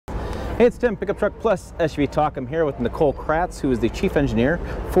Hey, it's Tim, Pickup Truck Plus SUV Talk. I'm here with Nichole Kraatz, who is the Chief Engineer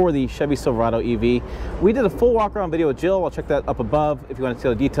for the Chevy Silverado EV. We did a full walk-around video with Jill. I'll check that up above if you want to see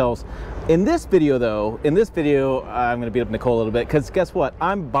the details. In this video, though, I'm going to beat up Nichole a little bit, because guess what?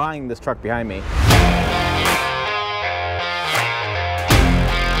 I'm buying this truck behind me.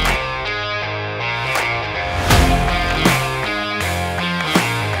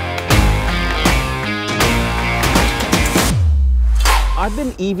 I've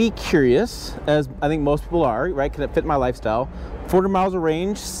been EV curious, as I think most people are, right? Can it fit my lifestyle? 400 miles of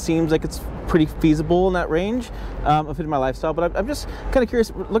range seems like it's pretty feasible in that range of fitting my lifestyle, but I'm just kind of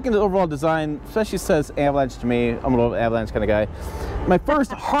curious, looking at the overall design, especially says Avalanche to me. I'm a little Avalanche kind of guy. My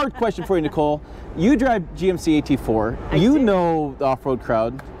first hard question for you, Nichole, you drive GMC AT4, you know the off-road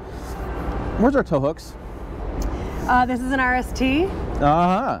crowd. Where's our tow hooks? This is an RST,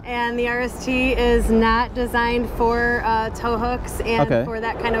 and the RST is not designed for tow hooks and for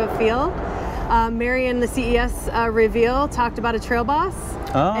that kind of a feel. Marion, the CES reveal, talked about a Trail Boss,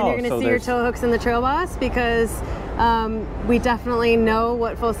 and you're going to see your tow hooks in the Trail Boss because we definitely know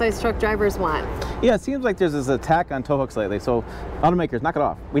what full-size truck drivers want. Yeah, it seems like there's this attack on tow hooks lately, so automakers, knock it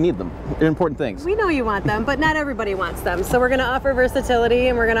off. We need them. They're important things. We know you want them, but not everybody wants them. So we're going to offer versatility,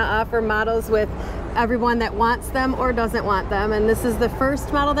 and we're going to offer models with everyone that wants them or doesn't want them, and this is the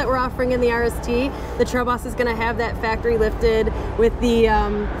first model that we're offering in the RST. The Trail Boss is going to have that factory lifted with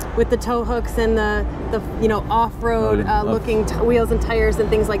the tow hooks and the off-road looking wheels and tires and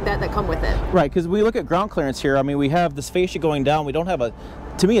things like that come with it. Right, because we look at ground clearance here. I mean, we have this fascia going down. We don't have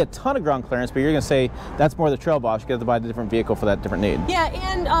to me, a ton of ground clearance, but you're going to say that's more the Trail Boss. You have to buy a different vehicle for that different need. Yeah,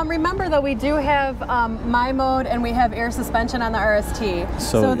 and remember though, we do have My Mode and we have air suspension on the RST.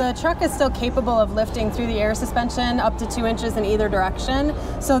 So the truck is still capable of lifting through the air suspension up to 2 inches in either direction.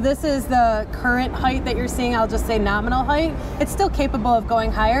 So this is the current height that you're seeing. I'll just say nominal height. It's still capable of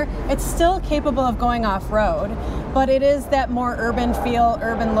going higher. It's still capable of going off-road, but it is that more urban feel,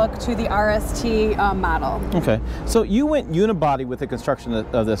 urban look to the RST model. Okay, so you went unibody with the construction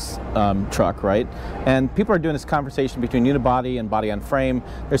of this truck, right? And people are doing this conversation between unibody and body on frame.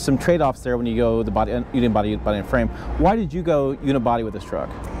 There's some trade-offs there when you go the unibody on frame. Why did you go unibody with this truck?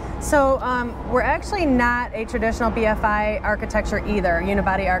 So we're actually not a traditional BFI architecture either,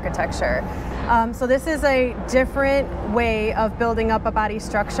 unibody architecture. So this is a different way of building up a body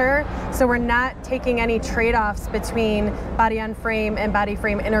structure. So we're not taking any trade-offs between body on frame and body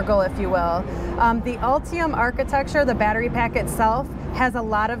frame integral, if you will. The Ultium architecture, the battery pack itself, has a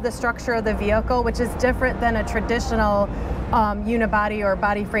lot of the structure of the vehicle, which is different than a traditional unibody or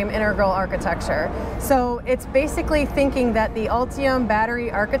body frame integral architecture. So it's basically thinking that the Ultium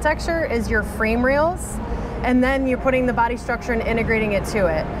battery architecture is your frame rails, and then you're putting the body structure and integrating it to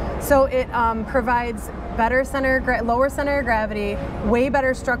it. So it provides better lower center of gravity, way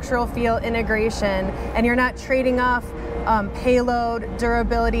better structural feel integration, and you're not trading off payload,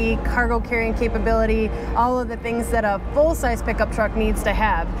 durability, cargo carrying capability, all of the things that a full-size pickup truck needs to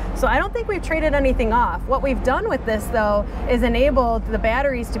have. So I don't think we've traded anything off. What we've done with this, though, is enabled the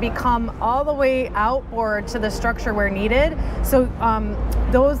batteries to become all the way outboard to the structure where needed. So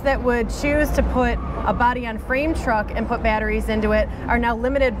those that would choose to put a body on frame truck and put batteries into it are now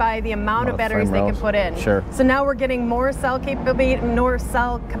limited by the amount of batteries they can put in. Sure. So now we're getting more cell capability, more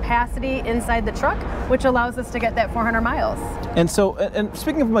cell capacity inside the truck, which allows us to get that 400 miles. And so, and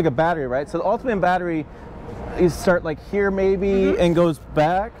speaking of like a battery, right? So the Ultium battery, you start like here maybe and goes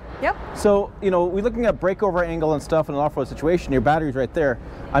back. Yep. So, we're looking at breakover angle and stuff in an off-road situation. Your battery's right there.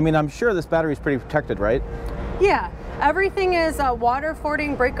 I mean, I'm sure this battery's pretty protected, right? Yeah. Everything is water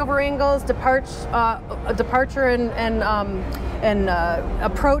fording, breakover angles, departure and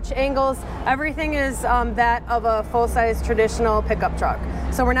approach angles. Everything is that of a full-size traditional pickup truck.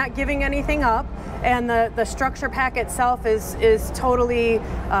 So we're not giving anything up, and the structure pack itself is totally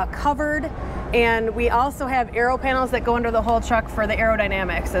covered. And we also have aero panels that go under the whole truck for the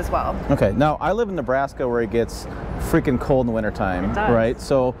aerodynamics as well. Okay, now I live in Nebraska where it gets freaking cold in the wintertime, right?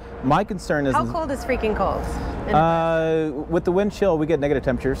 So my concern is... How cold is freaking cold? With the wind chill, we get negative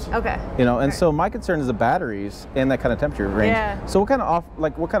temperatures. Okay. And so my concern is the batteries in that kind of temperature range. Yeah. So what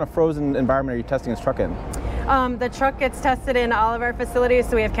kind of frozen environment are you testing this truck in? The truck gets tested in all of our facilities.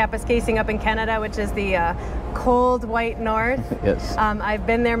 So we have Kappa's Casing up in Canada, which is the cold white north. Yes. I've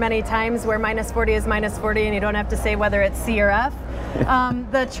been there many times where -40 is -40 and you don't have to say whether it's C or F.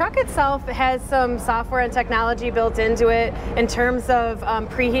 The truck itself has some software and technology built into it in terms of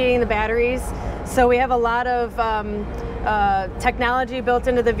preheating the batteries. So we have a lot of technology built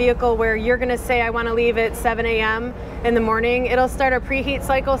into the vehicle where you're going to say, I want to leave at 7 a.m. in the morning. It'll start a preheat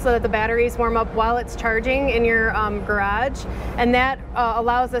cycle so that the batteries warm up while it's charging in your garage. And that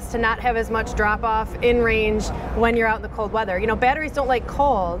allows us to not have as much drop off in range when you're out in the cold weather. You know, batteries don't like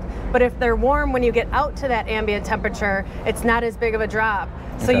cold, but if they're warm when you get out to that ambient temperature, it's not as big of a drop.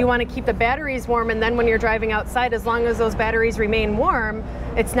 So you want to keep the batteries warm, and then when you're driving outside, as long as those batteries remain warm,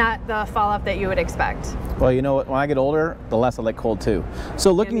 it's not the fall off that you would expect. Well, you know what, when I get older, the less I like cold too.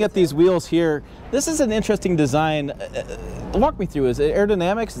 So looking at these wheels here, this is an interesting design. Walk me through, is it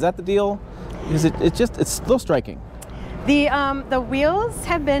aerodynamics? Is that the deal? Is it's a little striking. The wheels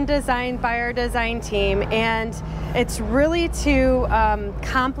have been designed by our design team, and it's really to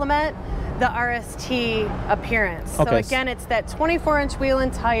complement the RST appearance. So again, it's that 24-inch wheel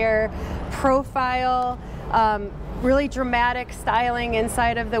and tire profile, really dramatic styling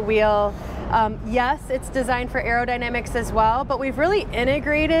inside of the wheel. Yes, it's designed for aerodynamics as well, but we've really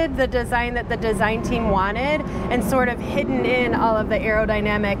integrated the design that the design team wanted and sort of hidden in all of the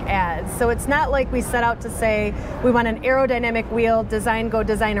aerodynamic adds. So it's not like we set out to say we want an aerodynamic wheel, go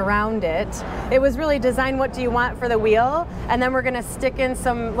design around it. It was really design what do you want for the wheel, and then we're going to stick in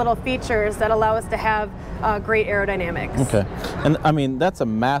some little features that allow us to have great aerodynamics. Okay, and I mean that's a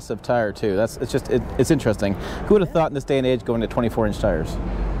massive tire too. It's interesting. Who would have thought in this day and age going to 24-inch tires?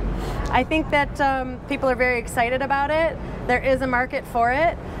 I think that people are very excited about it. There is a market for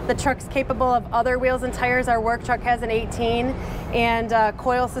it. The truck's capable of other wheels and tires. Our work truck has an 18 and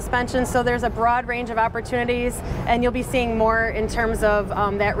coil suspension, so there's a broad range of opportunities, and you'll be seeing more in terms of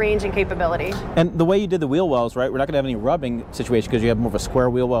that range and capability. And the way you did the wheel wells, right? We're not going to have any rubbing situation because you have more of a square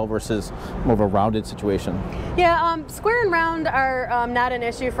wheel well versus more of a rounded situation. Yeah, square and round are not an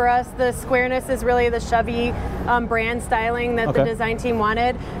issue for us. The squareness is really the Chevy brand styling that the design team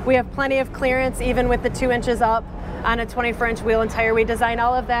wanted. We have plenty of clearance even with the 2 inches up on a 24-inch wheel and tire. We design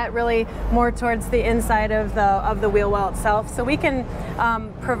all of that really more towards the inside of the wheel well itself, so we can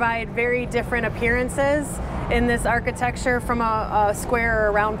provide very different appearances in this architecture from a square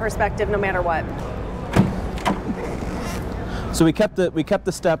or round perspective, no matter what. So we kept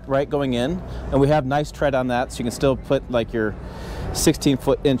the step right going in, and we have nice tread on that, so you can still put like your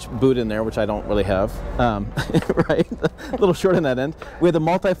 16-inch boot in there, which I don't really have, right? A little short on that end. We have the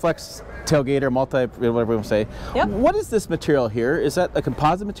multi-flex tailgate, or whatever we want to say. Yep. What is this material here? Is that a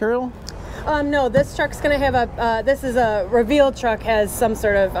composite material? No, this truck's going to have this is a reveal truck, has some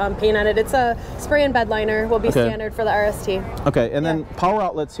sort of paint on it. It's a spray and bed liner, will be standard for the RST. Okay, and then power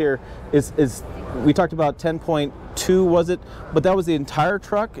outlets here is we talked about 10.2, was it? But that was the entire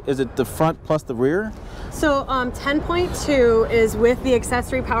truck? Is it the front plus the rear? So 10.2 is with the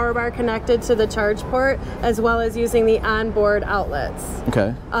accessory power bar connected to the charge port, as well as using the onboard outlets.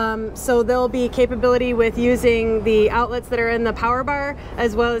 Okay. So there'll be capability with using the outlets that are in the power bar,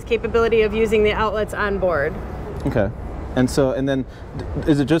 as well as capability of using the outlets on board. Okay. And so, and then,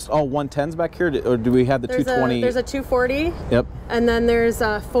 is it just all 110s back here, or do we have the 220? There's a 240. Yep. And then there's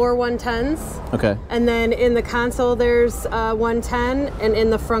 4 110s. Okay. And then in the console there's 110, and in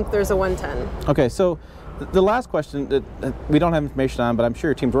the front there's a 110. Okay, so the last question that we don't have information on, but I'm sure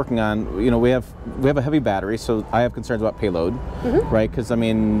your team's working on. You know, we have a heavy battery, so I have concerns about payload, right? Because I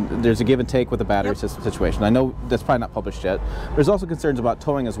mean, there's a give and take with the battery situation. I know that's probably not published yet. There's also concerns about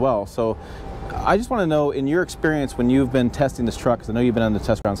towing as well. So I just want to know, in your experience when you've been testing this truck, because I know you've been on the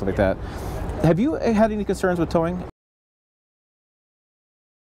test ground, stuff like that, have you had any concerns with towing?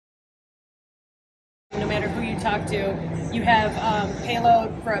 No matter who you talk to, you have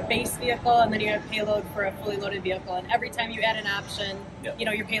payload for a base vehicle, and then you have payload for a fully loaded vehicle. And every time you add an option, you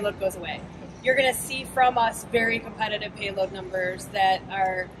know, your payload goes away. You're going to see from us very competitive payload numbers that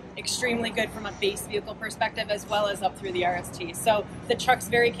are extremely good from a base vehicle perspective, as well as up through the RST. So the truck's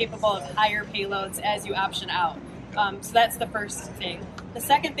very capable of higher payloads as you option out. So that's the first thing. The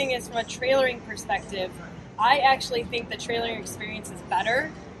second thing is, from a trailering perspective, I actually think the trailering experience is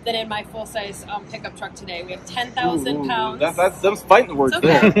better than in my full-size pickup truck today. We have 10,000 pounds. That's fighting words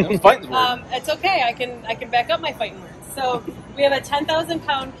there. That's fighting words. It's okay. I can back up my fighting words. So we have a 10,000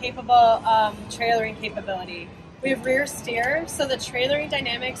 pound capable trailering capability. We have rear steer, so the trailering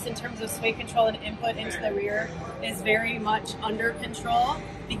dynamics in terms of sway control and input into the rear is very much under control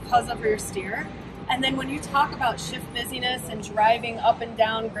because of rear steer. And then when you talk about shift busyness and driving up and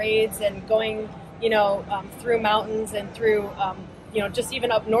down grades and going, you know, through mountains and through, you know, just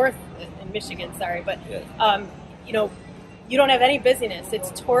even up north in Michigan, you know, you don't have any busyness.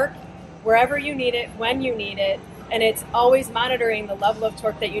 It's torque wherever you need it, when you need it, and it's always monitoring the level of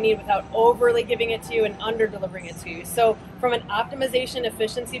torque that you need without overly giving it to you and under delivering it to you. So from an optimization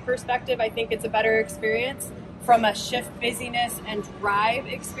efficiency perspective, I think it's a better experience. From a shift busyness and drive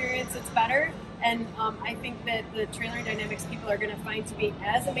experience, it's better. And I think that the trailer dynamics people are going to find to be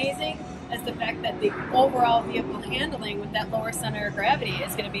as amazing as the fact that the overall vehicle handling with that lower center of gravity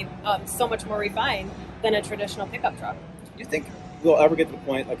is going to be so much more refined than a traditional pickup truck. Do you think we'll ever get to the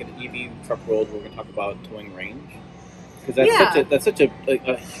point, like in the EV truck world, where we're going to talk about towing range? Because that's such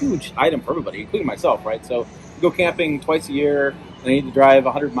a huge item for everybody, including myself, right? So you go camping twice a year, and I need to drive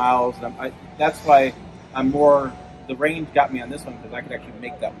 100 miles. And that's why I'm more. The range got me on this one because I could actually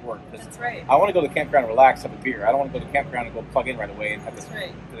make that work. That's right. I want to go to the campground and relax, have a beer. I don't want to go to the campground and go plug in right away and have this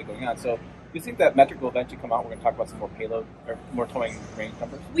thing going on. So do you think that metric will eventually come out? We're going to talk about some more payload or more towing range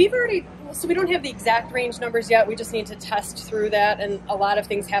numbers? We've already, so we don't have the exact range numbers yet. We just need to test through that, and a lot of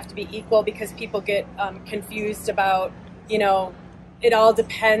things have to be equal because people get confused about, it all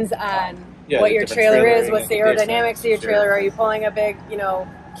depends on what your trailer is, what's the aerodynamics of your trailer. Are you pulling a big,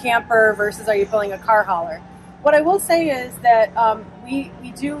 camper versus are you pulling a car hauler? What I will say is that we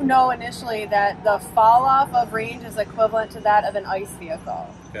do know initially that the fall off of range is equivalent to that of an ICE vehicle.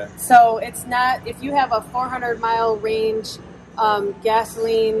 Okay. So it's not, if you have a 400-mile range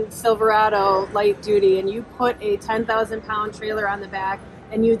gasoline Silverado light duty and you put a 10,000-pound trailer on the back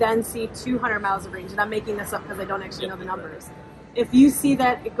and you then see 200 miles of range, and I'm making this up because I don't actually know the numbers. If you see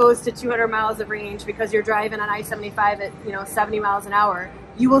that it goes to 200 miles of range because you're driving on I-75 at 70 miles an hour,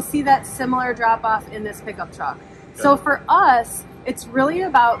 you will see that similar drop off in this pickup truck. So for us, it's really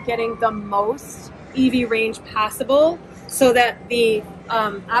about getting the most EV range possible so that the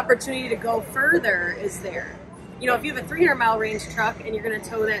opportunity to go further is there. If you have a 300-mile range truck and you're going to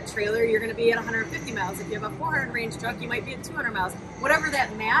tow that trailer, you're going to be at 150 miles. If you have a 400 range truck, you might be at 200 miles. Whatever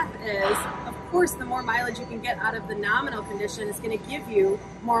that math is, of course, the more mileage you can get out of the nominal condition is going to give you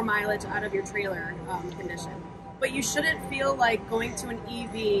more mileage out of your trailer condition. But you shouldn't feel like going to an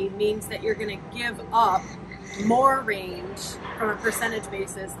EV means that you're going to give up more range from a percentage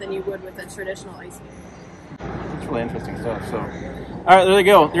basis than you would with a traditional ICE vehicle. It's really interesting stuff. So, all right, there you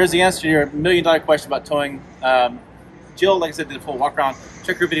go. There's the answer to your million-dollar question about towing. Jill, like I said, did a full walk around.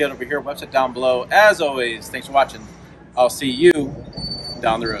 Check her video over here, website down below. As always, thanks for watching. I'll see you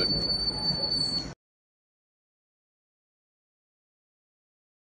down the road.